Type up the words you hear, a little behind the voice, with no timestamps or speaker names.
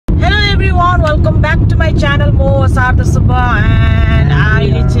everyone, welcome back to my channel Mo Sarda Subha, and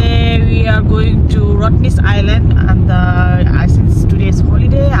we are going to Rottnest Island, and since today is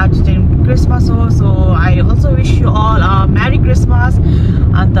holiday, Christmas, so I also wish you all a Merry Christmas.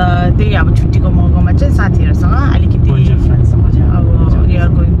 And we are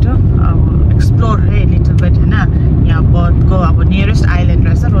going to explore a little bit, nearest island,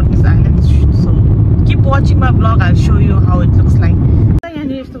 Rottnest Island. So keep watching my vlog, I'll show you how it looks like.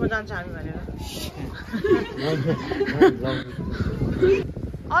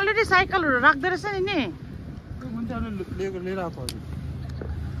 Already cycle राख्दै रहेछ नि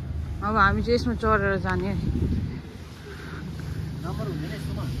अब हामी चाहिँ यसमा चढेर जाने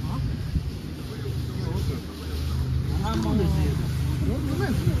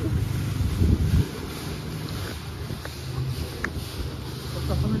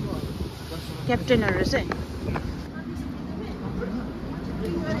क्याप्टेनहरु रहेछ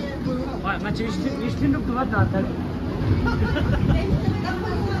Mas destino que vai dar, tá?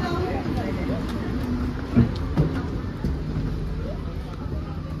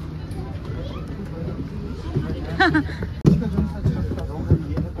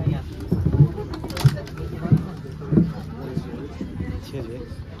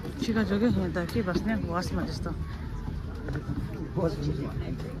 Chega jogue यहाँ के बस्ने बसमा जस्तो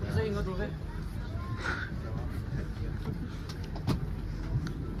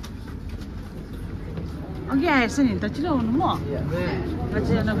अघि आएछ नि त छिटो आउनु म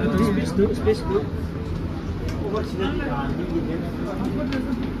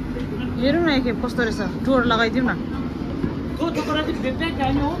हेरौँ न एकखेप कस्तो रहेछ टुर लगाइदिउँ न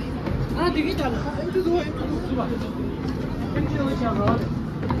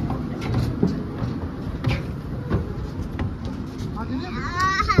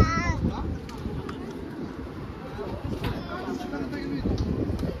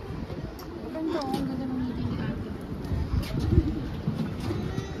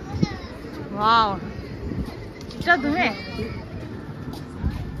Wow, kita tu ni.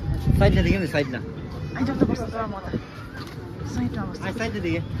 Side na dikit, side na. Anjir tu pasal tu mata. Side na pasal. Side na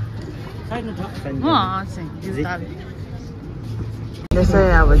dikit. Side na tu. Oh, sih. Juta. Desa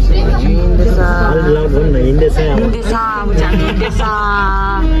ya, baju. Desa. Desa, bukan desa.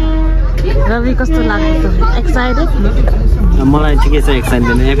 Ravi kasto lagi tu. Excited? मलाई ठिकै छ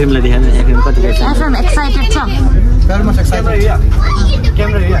excited FM लाई देखाएन FM कति छ FM excited छ very much excited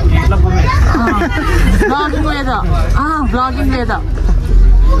camera here vlogging with vlogging with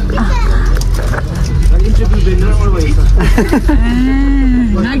interview banner और वही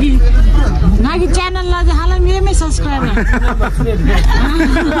Nagi channel ला जे हाल में मैं सब्सक्राइब है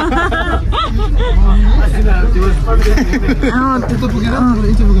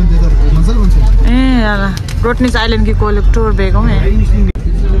रोटनेस आइलैंड की कोलेक्टर बेगौँ है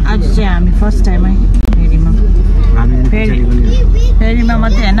आज चाहिँ हामी फर्स्ट टाइम है फेरीमा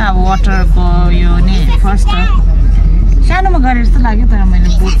मात्रै हैन अब वाटरको यो नि फर्स्ट सानोमा गरे जस्तो लाग्यो तर मैले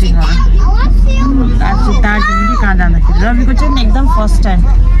बोटिङ गरेँ आज दार्जिलिङ कि कहाँ जाँदाखेरि रविको चाहिँ एकदम फर्स्ट टाइम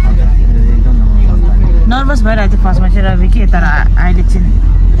नर्भस भइरहेको थियो फर्स्टमा चाहिँ रवि के तर अहिले चाहिँ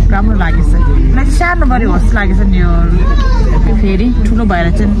राम्रो लागेछ मलाई चाहिँ सानो बढी होस् लागेछ नि यो फेरि ठुलो भएर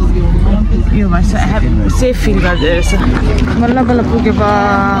चाहिँ यो भएछ सेफ फिल गर्दै रहेछ बल्ल बल्ल पुग्यो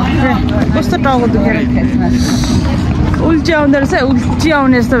कस्तो टाउको दुखेर उल्टी आउँदो रहेछ उल्टी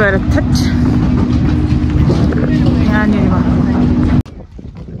आउने जस्तो भएर थट यहाँनिर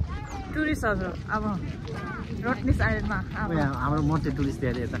टुरिस्टहरू अब रोटनेस्ट आइलैन्डमा हाम्रो मते टुरिस्ट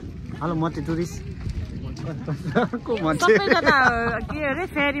दिएर यता हेलो मते टुरिस्ट सबैजना के अरे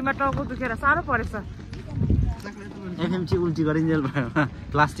फेरीमा टाउको दुखेर साह्रो परेछ एफएम चाहिँ उल्टी गरिन्जेल भयो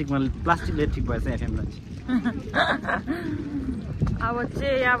प्लास्टिकले ठिक भएछ एफएमलाई अब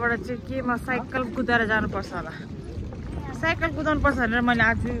चाहिँ यहाँबाट चाहिँ केमा साइकल कुदाएर जानुपर्छ होला साइकल कुदाउनु पर्छ भनेर मैले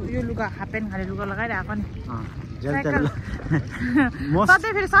आज यो लुगा हाफ प्यान्ट खाले लुगा लगाएर आएको नि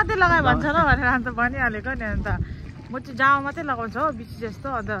सधैँ फेरि सधैँ लगायो भन्छ र भनेर अन्त भनिहालेको नि अन्त म चाहिँ जामा मात्रै लगाउँछु हो बेसी जस्तो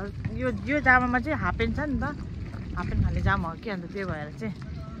अन्त यो जामामा चाहिँ हाफ प्यान्ट छ नि त हाफ प्यान्ट खाले जामा हो कि अन्त त्यही भएर चाहिँ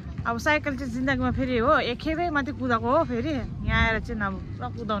अब साइकल चाहिँ जिन्दगीमा फेरि हो एकखेपै मात्रै कुदाएको हो फेरि यहाँ आएर चाहिँ अब पुरा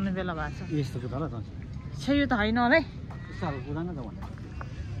कुदाउने बेला भएको छ यो त होइन होला है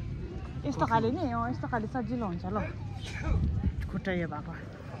यस्तो खाले नि यस्तो खाले सजिलो हुन्छ ल खुट्टा यो भएको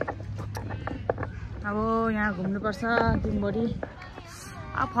अब यहाँ घुम्नुपर्छ दिनभरि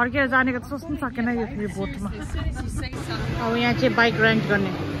अब फर्केर जानेको त सोच्नु सकेन यो फेरि बोटमा अब यहाँ चाहिँ बाइक रेन्ट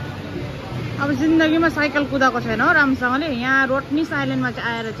गर्ने अब जिन्दगीमा साइकल कुदाएको छैन हो राम्रोसँगले यहाँ रोटनेस्ट आइल्यान्डमा चाहिँ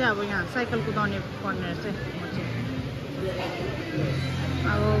आएर चाहिँ अब यहाँ साइकल कुदाउने पर्ने रहेछ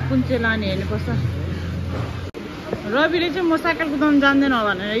अब कुन चाहिँ लाने हेर्नुपर्छ रविले चाहिँ म साइकल कुदाउनु जान्दैन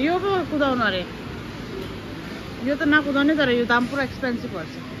भनेर यो पो कुदाउनु अरे यो त नकुदाउने तर यो दाम पुरा एक्सपेन्सिभ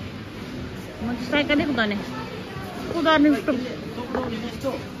पर्छ म चाहिँ साइकलै कुदाउने कुदाउँदैन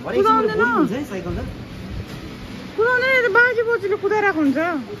बाजे बोजूले कुदाइरहेको हुन्छ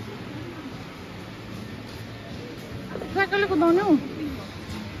साइकलले कुदाउने हौ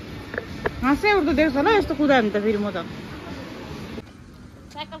हाँसै उठ्दो देख्छ ल यस्तो कुदायो भने त फेरि म त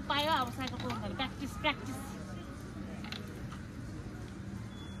साइकल पायो अब साइकल कुदाउनु practice practice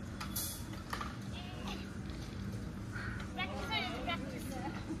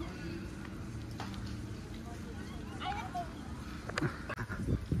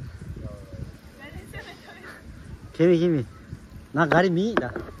Kimi na gari mi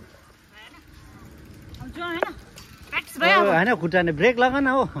da हैन खुट्टाले ब्रेक लगा न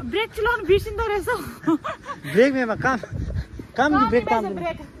हो ब्रेक चलाउनु बिर्सिँदो रहेछ ब्रेक मेमा काम की ब्रेक काम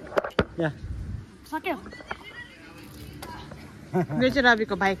या सक्यो यो चाहिँ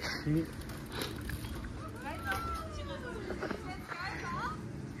रविको बाइक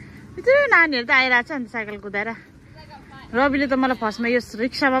यत्रो नानीहरू त आइरहेको छ नि साइकल कुदाएर रविले त मलाई फर्स्टमा यो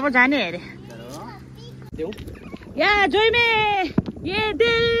रिक्सामा पो जाने अरे या जोइमे ये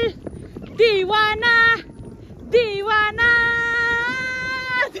दिल दीवाना दीवाना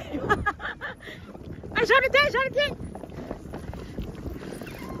सरी थिएँ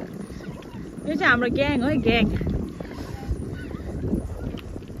यो चाहिँ हाम्रो ग्याङ हो ग्याङ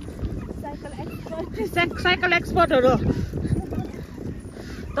साइकल एक्सपर्टहरू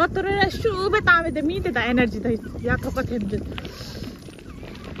तर सुबे तामे त मिते त एनर्जी त या कथे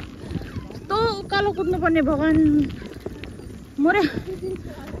तो उकालो कुद्नु पर्ने भगवान मोरे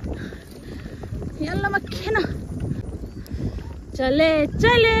यल्लामा खेन चले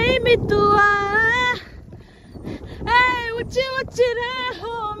चले मितुआ ए ऊंचे ऊंचे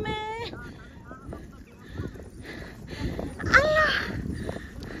राहों में अल्लाह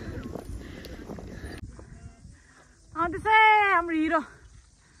आउँदैछ हाम्रो हिरो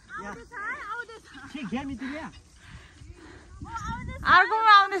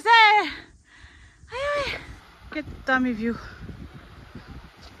अर्कोमा आउँदैछ के दामी view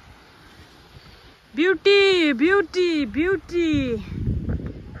beauty beauty beauty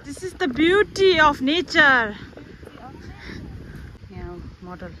this is the beauty of nature yeah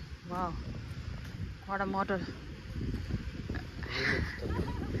model wow what a model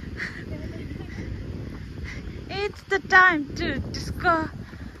it's the time to disco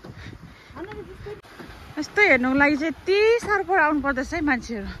यस्तो हेर्नुको लागि चाहिँ यति साह्रो पर आउनु पर्दछ है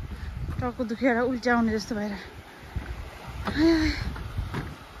मान्छेहरू टाउको दुखेर उल्ट्याउने जस्तो भएर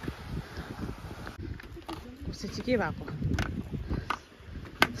उसै चाहिँ के भएको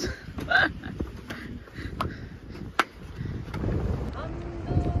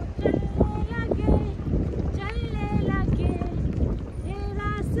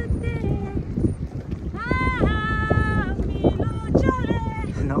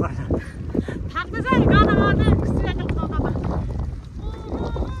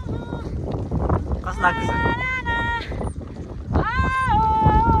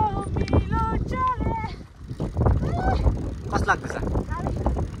कस्तो लाग्दैछ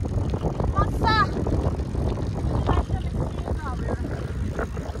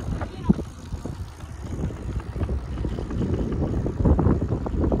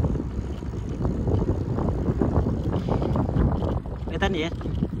यता नि हेर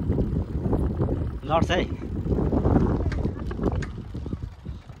लड्छ है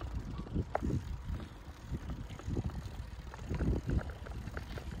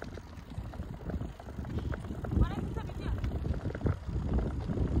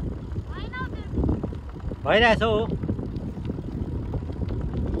भइरहेछ हो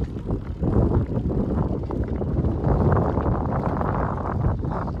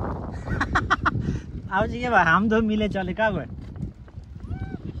अब चाहिँ के भयो हाम दो मिले चले कहाँ गयो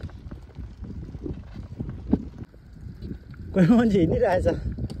कोही मान्छे हिँडिरहेछ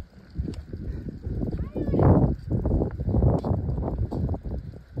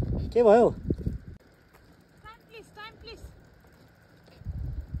के भयो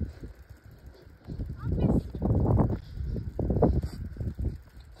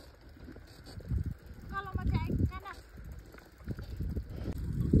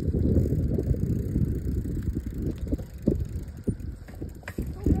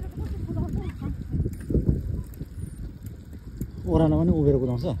ओराना पनि उभिएर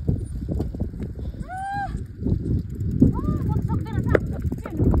कुदाउँछ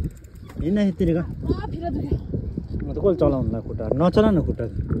हिँड्न यतिखेर म त कसले चलाउनु खुट्टा नचला न खुट्टा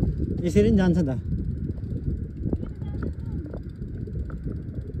यसरी नि जान्छ त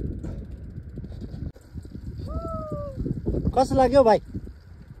कस्तो लाग्यो भाइ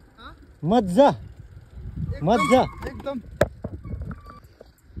मजा मजा एकदम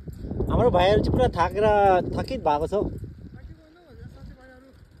हाम्रो भाइहरु चाहिँ पुरा थकित भएको छ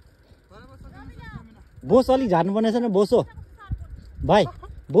बोस अलिक झार्नु पर्ने छैन बोसो भाइ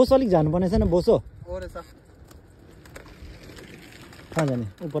बोस अलिक झार्नु पर्ने छैन बोसो कहाँ जाने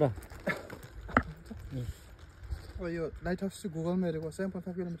उपर यो लाइट हाउस चाहिँ गुगलमा हेरेको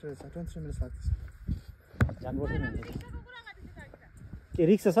 7.5 किलोमिटर छ 23 मिनेट्स लाग्छ जानुपर्छ नि के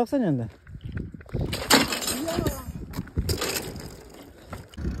रिक्सा सक्छ नि अन्त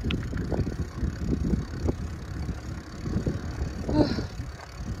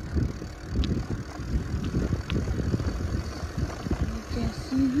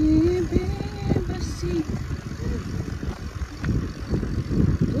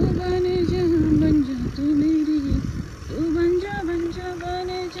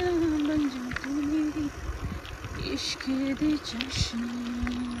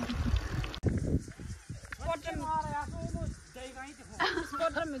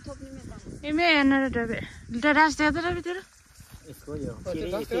यसको यो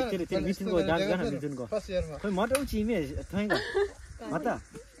के मिसिनको जाग गर्न मिसिनको खोइ मटौ चिमे थैन मत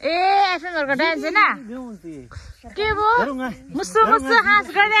ए एफएमहरुको डान्स हैन के भो मुसु मुसु हाँस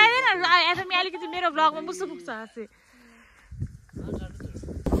गर्दै आएन एफएम अलिकति मेरो ब्लगमा मुसु पुग्छ हाँसे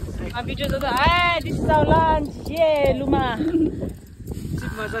आ भिडियो त दिस इज आवर लन्च ये लुमा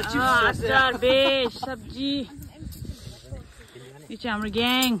अचार बेस सब्जी यो चाहिँ हाम्रो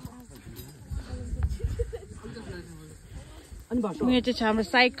ग्याङ यो चाहिँ छ हाम्रो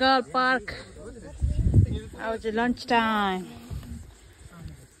साइकल पार्क अब चाहिँ लन्च टाइम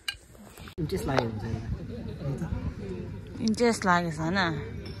इन्ट्रेस्ट लागेछ हैन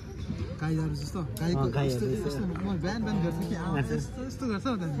गाईहरु जस्तो गाईको यस्तो म बिहान गर्छ कि यस्तो गर्छ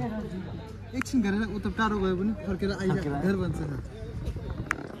नि एकछिन गरेर उता टाढो गयो पनि फर्केर आइजा घर बन्छ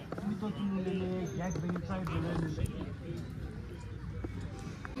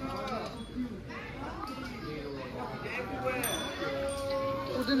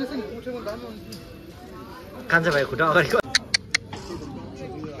कान्छ भाइ खुट्टा अगाडिको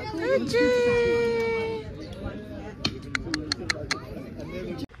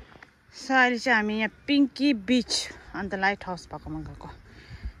अहिले चाहिँ हामी यहाँ पिङ्की बीच अन्त लाइट हाउस भएकोमा गएको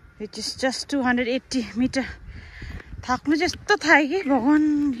विच इज जस्ट 280 मिटर थाक्नु चाहिँ यस्तो थाहा कि भगवान्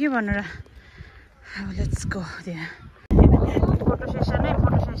के भन्नु र लेट्स गो त्यहाँ फोटो सेसन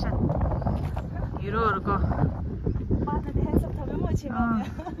हिरोहरूको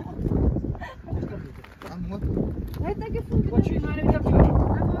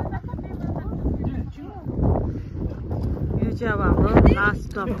यो चाहिँ अब हाम्रो लास्ट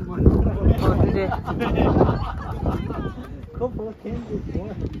स्टप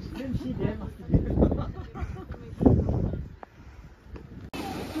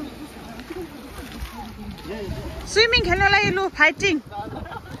स्विमिङ खेल्नलाई लु फाइटिङ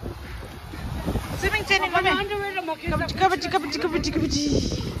स्विमिङ ट्रेनिङ कबड्डी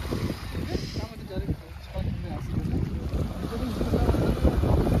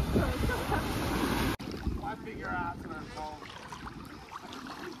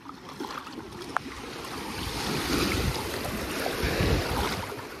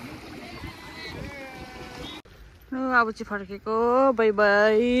अब चाहिँ फर्केको बाई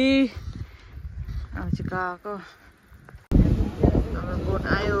बाई अब चाहिँ गएको अब बोट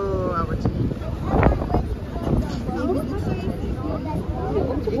आयो अब चाहिँ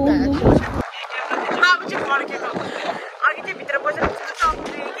फर्केको अघि चाहिँ भित्र बसेर कस्तो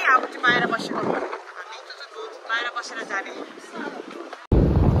चप्ने कि अब चाहिँ बाहिर बसेको बाहिर बसेर जाने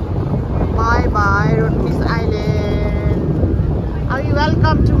बाई बाई रोटनेस्ट आइल्यान्ड अघि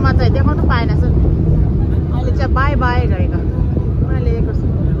वेलकम टु मात्रै देखाउनु पाएन अहिले चाहिँ बाई बाई गरेको